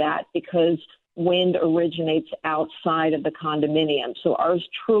responsible for that because wind originates outside of the condominium. So ours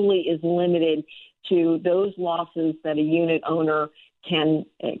truly is limited to those losses that a unit owner can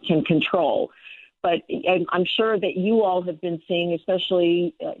control. But I'm sure that you all have been seeing,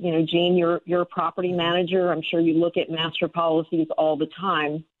 especially, Jean, you're a property manager. I'm sure you look at master policies all the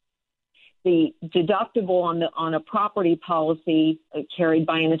time. The deductible on a property policy carried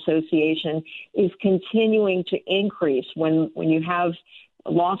by an association is continuing to increase. When you have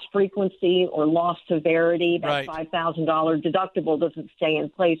loss frequency or loss severity, that $5,000 deductible doesn't stay in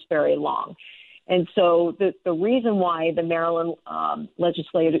place very long. And so the reason why the Maryland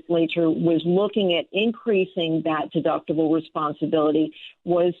legislature was looking at increasing that deductible responsibility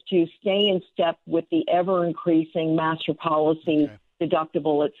was to stay in step with the ever-increasing master policy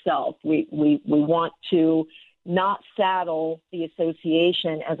deductible itself. We want to not saddle the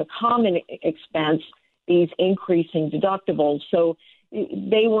association as a common expense these increasing deductibles. So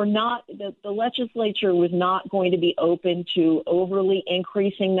they were not, the legislature was not going to be open to overly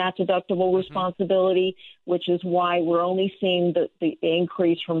increasing that deductible responsibility, which is why we're only seeing the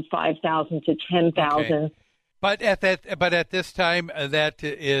increase from $5,000 to $10,000. But at this time, that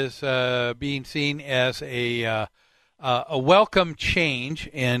is being seen as a welcome change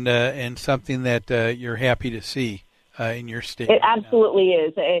and something that you're happy to see in your state. It absolutely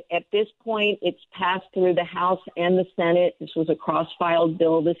is. At this point, it's passed through the House and the Senate. This was a cross-filed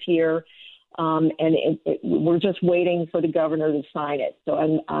bill this year, and we're just waiting for the governor to sign it.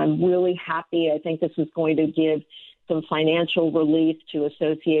 So I'm really happy. I think this is going to give some financial relief to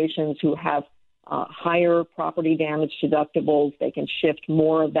associations who have higher property damage deductibles. They can shift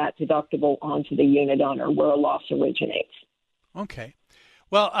more of that deductible onto the unit owner where a loss originates. Okay.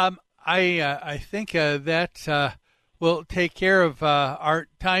 Well, I think that will take care of our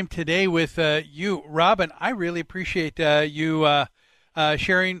time today with you. Robin, I really appreciate you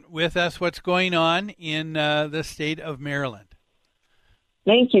sharing with us what's going on in the state of Maryland.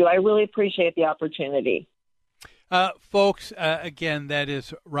 Thank you. I really appreciate the opportunity. Folks, again, that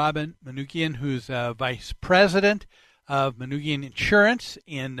is Robin Manoogian, who's Vice President of Manoogian Insurance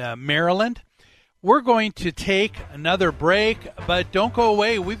in Maryland. We're going to take another break, but don't go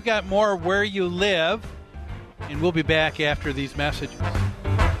away. We've got more Where You Live, and we'll be back after these messages.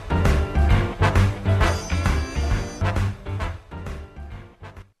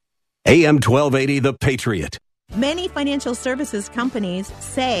 AM 1280, The Patriot. Many financial services companies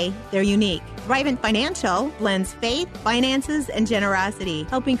say they're unique. Thrivent Financial blends faith, finances, and generosity,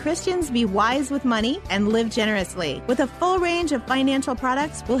 helping Christians be wise with money and live generously. With a full range of financial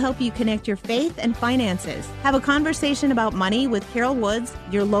products, we'll help you connect your faith and finances. Have a conversation about money with Carol Woods,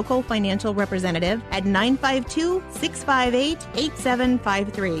 your local financial representative, at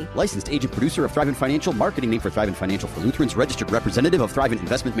 952-658-8753. Licensed agent producer of Thrivent Financial, marketing name for Thrivent Financial for Lutherans, registered representative of Thrivent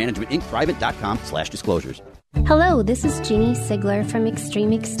Investment Management, Inc., Thrivent.com/disclosures. Hello, this is Jeannie Sigler from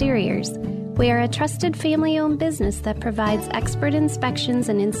Extreme Exteriors. We are a trusted family-owned business that provides expert inspections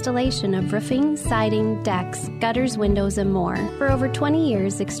and installation of roofing, siding, decks, gutters, windows, and more. For over 20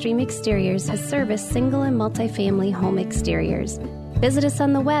 years, Extreme Exteriors has serviced single and multifamily home exteriors. Visit us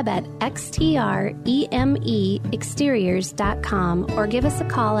on the web at xtremeexteriors.com or give us a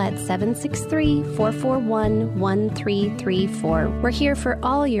call at 763-441-1334. We're here for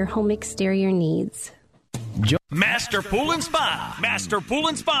all your home exterior needs. Master Pool and Spa. Master Pool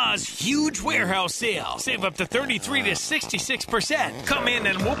and Spa's huge warehouse sale. Save up to 33 to 66%. Come in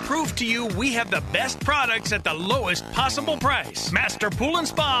and we'll prove to you we have the best products at the lowest possible price. Master Pool and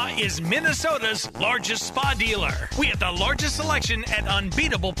Spa is Minnesota's largest spa dealer. We have the largest selection at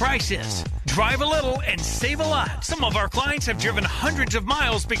unbeatable prices. Drive a little and save a lot. Some of our clients have driven hundreds of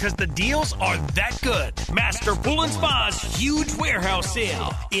miles because the deals are that good. Master Pool and Spa's huge warehouse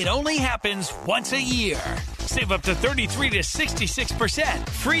sale. It only happens once a year. Save up to 33 to 66%.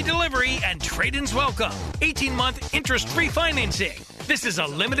 Free delivery and trade-ins welcome. 18-month interest-free financing. This is a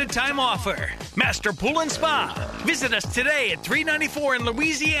limited-time offer. Master Pool and Spa. Visit us today at 394 in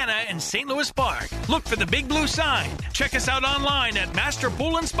Louisiana and St. Louis Park. Look for the big blue sign. Check us out online at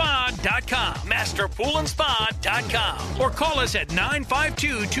masterpoolandspa.com. Masterpoolandspa.com. Or call us at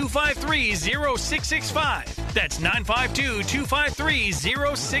 952-253-0665. That's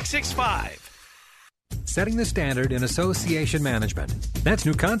 952-253-0665. Setting the standard in association management. That's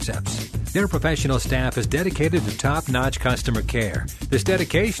New Concepts. Their professional staff is dedicated to top-notch customer care. This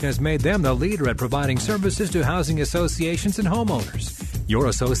dedication has made them the leader at providing services to housing associations and homeowners. Your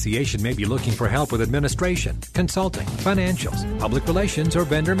association may be looking for help with administration, consulting, financials, public relations, or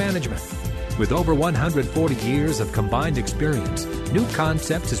vendor management. With over 140 years of combined experience, New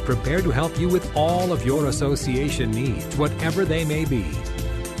Concepts is prepared to help you with all of your association needs, whatever they may be.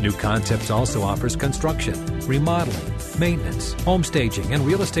 New Concepts also offers construction, remodeling, maintenance, home staging, and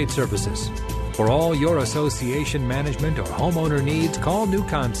real estate services. For all your association management or homeowner needs, call New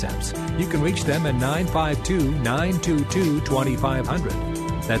Concepts. You can reach them at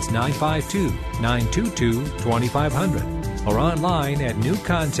 952-922-2500. That's 952-922-2500. Or online at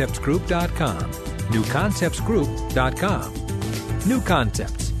newconceptsgroup.com. newconceptsgroup.com. New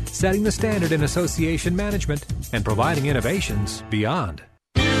Concepts, setting the standard in association management and providing innovations beyond.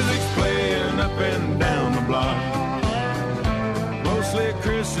 Playing up and down the block. Mostly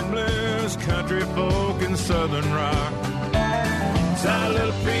Christian blues, country folk, and southern rock. It's a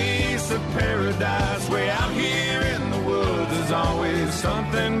little piece of paradise way out here in the woods. There's always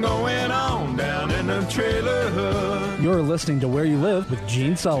something going on down in the trailer hood. You're listening to Where You Live with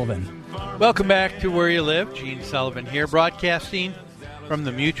Gene Sullivan. Welcome back to Where You Live. Gene Sullivan here, broadcasting from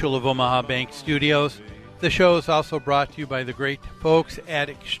the Mutual of Omaha Bank Studios. The show is also brought to you by the great folks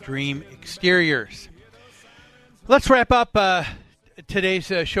at Extreme Exteriors. Let's wrap up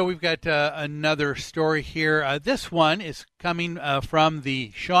today's show. We've got another story here. This one is coming from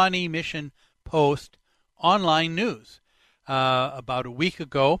the Shawnee Mission Post online news about a week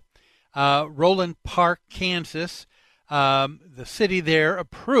ago. Roland Park, Kansas, the city there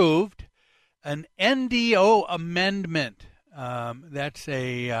approved an NDO amendment. That's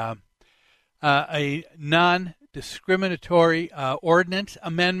a non-discriminatory ordinance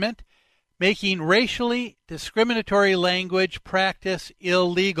amendment making racially discriminatory language practice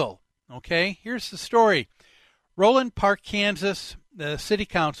illegal. Okay, here's the story. Roland Park, Kansas, the city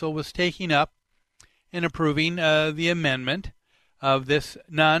council was taking up and approving the amendment of this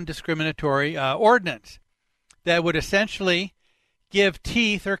non-discriminatory ordinance that would essentially give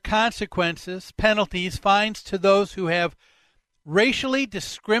teeth or consequences, penalties, fines to those who have racially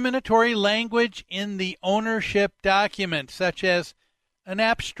discriminatory language in the ownership document, such as an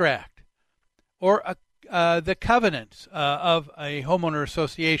abstract or the covenants of a homeowner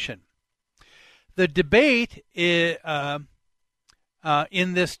association. The debate in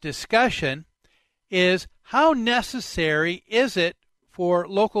this discussion is how necessary is it for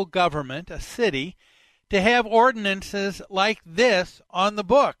local government, a city, to have ordinances like this on the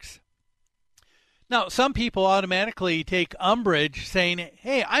books? Now, some people automatically take umbrage saying,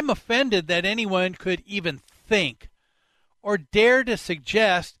 hey, I'm offended that anyone could even think or dare to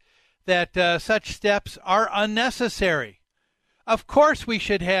suggest that such steps are unnecessary. Of course we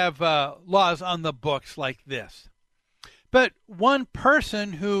should have laws on the books like this. But one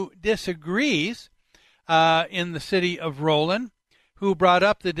person who disagrees in the city of Roland, who brought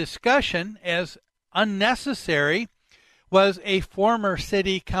up the discussion as unnecessary, was a former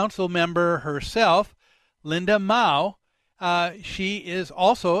city council member herself, Linda Mao. She is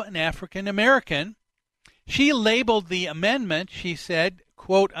also an African American. She labeled the amendment, she said,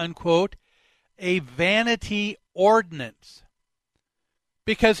 quote unquote, a vanity ordinance,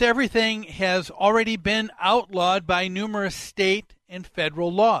 because everything has already been outlawed by numerous state and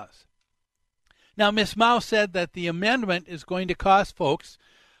federal laws. Now, Ms. Mao said that the amendment is going to cost folks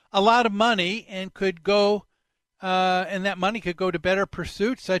a lot of money and could go, and that money could go to better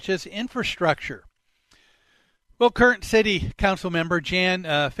pursuits such as infrastructure. Well, current city council member Jan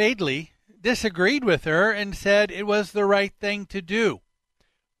Fadley disagreed with her and said it was the right thing to do.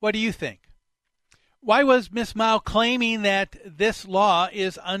 What do you think? Why was Ms. Mao claiming that this law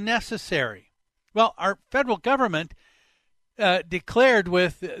is unnecessary? Well, our federal government declared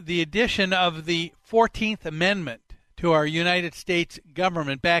with the addition of the 14th Amendment to our United States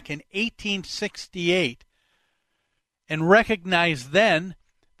government back in 1868 and recognized then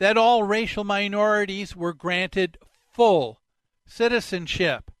that all racial minorities were granted full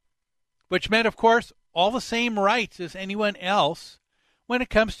citizenship, which meant, of course, all the same rights as anyone else when it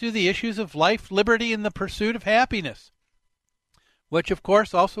comes to the issues of life, liberty, and the pursuit of happiness, which, of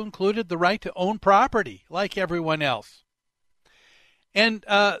course, also included the right to own property like everyone else. And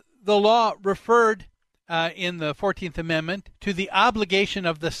the law referred in the 14th Amendment to the obligation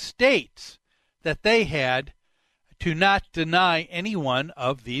of the states that they had to not deny anyone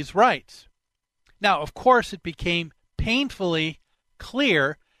of these rights. Now, of course, it became painfully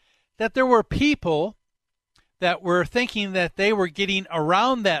clear that there were people that were thinking that they were getting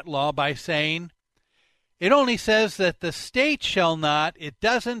around that law by saying, it only says that the state shall not, it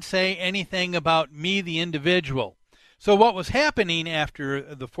doesn't say anything about me, the individual. So what was happening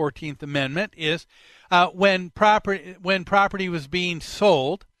after the 14th Amendment is when property was being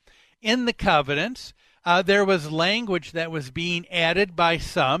sold in the covenants, there was language that was being added by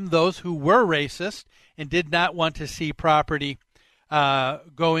some, those who were racist and did not want to see property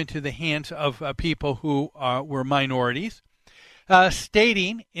go into the hands of people who were minorities,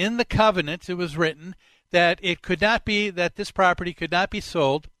 stating in the covenants, it was written that it could not be, that this property could not be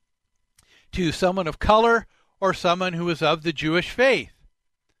sold to someone of color or someone who was of the Jewish faith.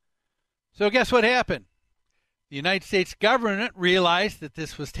 So guess what happened? The United States government realized that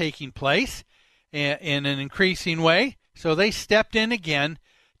this was taking place in an increasing way, so they stepped in again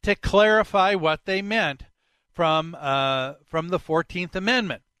to clarify what they meant from the 14th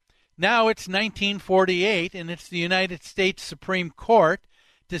Amendment. Now it's 1948, and it's the United States Supreme Court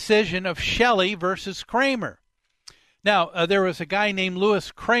decision of Shelley versus Kramer. Now, there was a guy named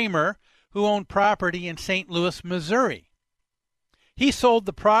Louis Kramer who owned property in St. Louis, Missouri. He sold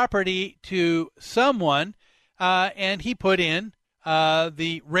the property to someone, and he put in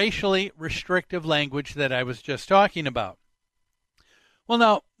the racially restrictive language that I was just talking about. Well,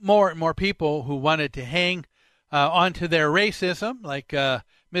 now, more and more people who wanted to hang onto their racism, like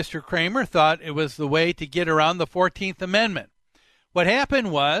Mr. Kramer, thought it was the way to get around the 14th Amendment. What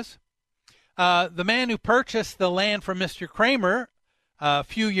happened was the man who purchased the land from Mr. Kramer a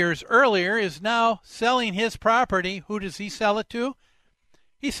few years earlier is now selling his property. Who does he sell it to?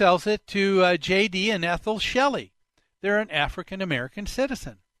 He sells it to J.D. and Ethel Shelley. They're an African-American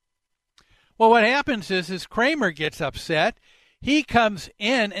citizen. Well, what happens is Kramer gets upset. He comes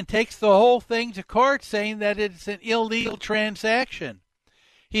in and takes the whole thing to court, saying that it's an illegal transaction.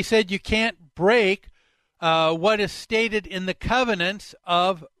 He said you can't break what is stated in the covenants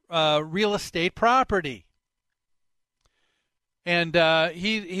of real estate property. And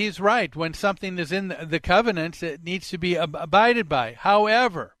he's right. When something is in the covenants, it needs to be abided by.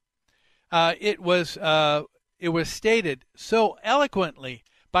 However, it was stated so eloquently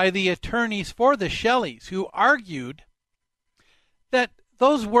by the attorneys for the Shelleys, who argued that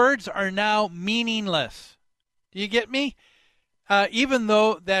those words are now meaningless. Do you get me? Even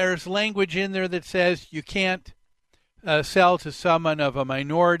though there's language in there that says you can't sell to someone of a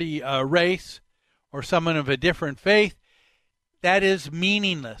minority race or someone of a different faith, that is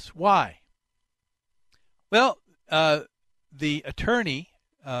meaningless. Why? Well, the attorney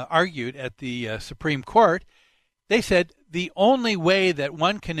argued at the Supreme Court. They said the only way that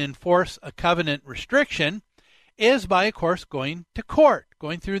one can enforce a covenant restriction is by, of course, going to court,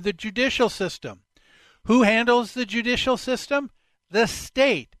 going through the judicial system. Who handles the judicial system? The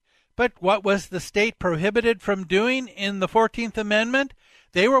state. But what was the state prohibited from doing in the 14th Amendment?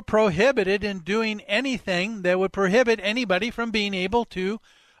 They were prohibited in doing anything that would prohibit anybody from being able to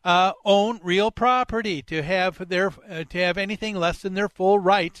own real property, to have anything less than their full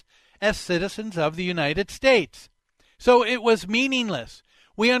rights as citizens of the United States. So it was meaningless.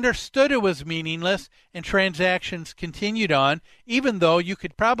 We understood it was meaningless, and transactions continued on, even though you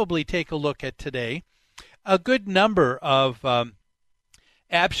could probably take a look at today. A good number of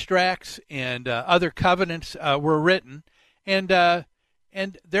abstracts and other covenants were written, and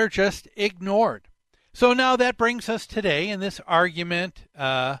they're just ignored. So now that brings us today in this argument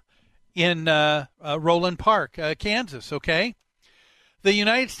in Roland Park, Kansas, okay? The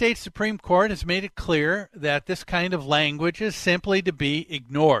United States Supreme Court has made it clear that this kind of language is simply to be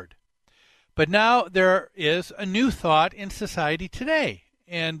ignored. But now there is a new thought in society today,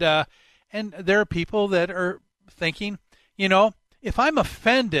 and there are people that are thinking, if I'm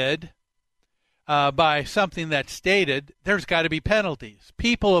offended by something that's stated, there's got to be penalties.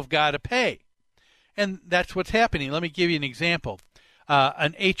 People have got to pay. And that's what's happening. Let me give you an example.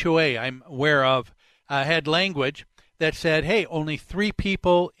 An HOA I'm aware of had language that said, hey, only 3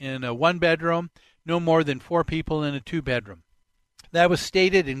 people in a 1-bedroom, no more than 4 people in a 2-bedroom. That was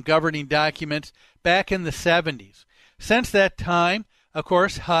stated in governing documents back in the 70s. Since that time, of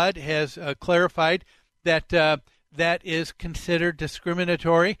course, HUD has clarified that that is considered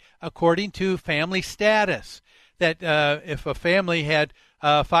discriminatory according to family status. That if a family had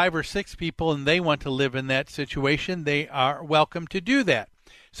 5 or 6 people and they want to live in that situation, they are welcome to do that.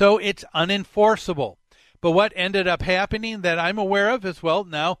 So it's unenforceable. But what ended up happening that I'm aware of as well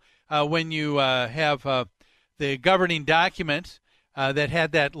now, when you have the governing documents that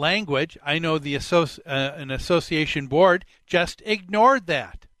had that language, I know the an association board just ignored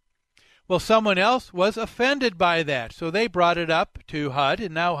that. Well, someone else was offended by that, so they brought it up to HUD,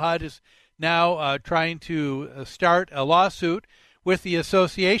 and now HUD is now trying to start a lawsuit with the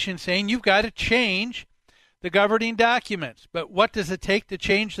association saying you've got to change the governing documents. But what does it take to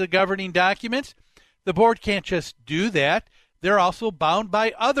change the governing documents? The board can't just do that. They're also bound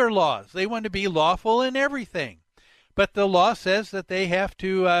by other laws. They want to be lawful in everything. But the law says that they have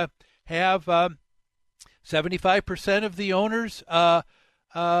to have 75% of the owners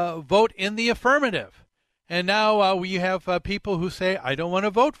vote in the affirmative. And now we have people who say, I don't want to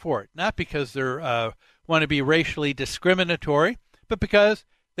vote for it. Not because they want to be racially discriminatory, but because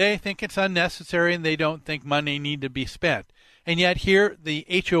they think it's unnecessary and they don't think money need to be spent. And yet here the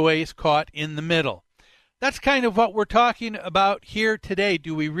HOA is caught in the middle. That's kind of what we're talking about here today.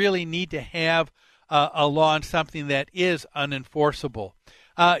 Do we really need to have a law on something that is unenforceable?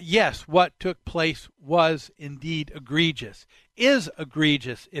 Yes, what took place was indeed egregious, is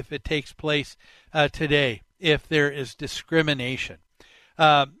egregious if it takes place today, if there is discrimination.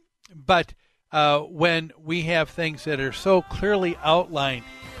 But when we have things that are so clearly outlined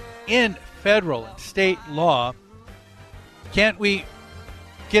in federal and state law, can't we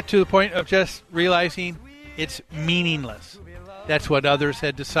get to the point of just realizing it's meaningless? That's what others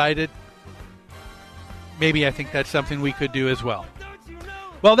had decided. Maybe I think that's something we could do as well.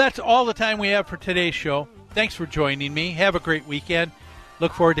 Well, that's all the time we have for today's show. Thanks for joining me. Have a great weekend.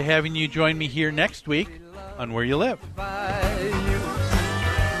 Look forward to having you join me here next week on Where You Live.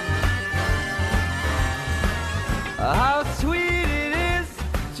 How sweet it is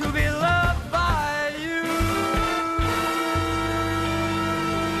to be loved by you.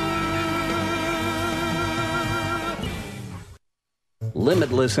 Limit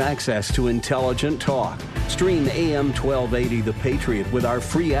limitless access to intelligent talk. Stream AM 1280 The Patriot with our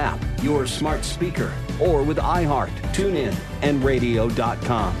free app, your smart speaker, or with iHeart, TuneIn, and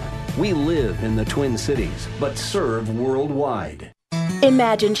Radio.com. We live in the Twin Cities, but serve worldwide.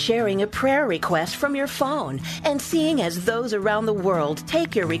 Imagine sharing a prayer request from your phone and seeing as those around the world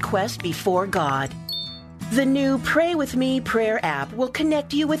take your request before God. The new Pray With Me prayer app will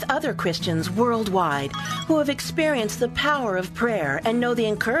connect you with other Christians worldwide who have experienced the power of prayer and know the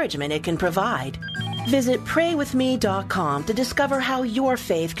encouragement it can provide. Visit praywithme.com to discover how your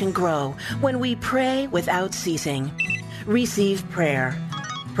faith can grow when we pray without ceasing. Receive prayer.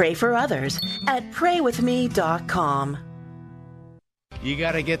 Pray for others at praywithme.com. You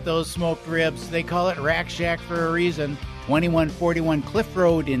got to get those smoked ribs. They call it Rack Shack for a reason. 2141 Cliff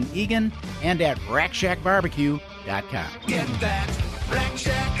Road in Eagan and at RackShackBarbecue.com. Get that Rack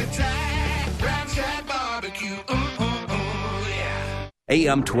Shack attack, Rack Shack Barbecue. Yeah.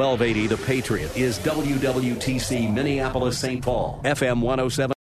 AM 1280 The Patriot is WWTC Minneapolis, St. Paul, FM 107.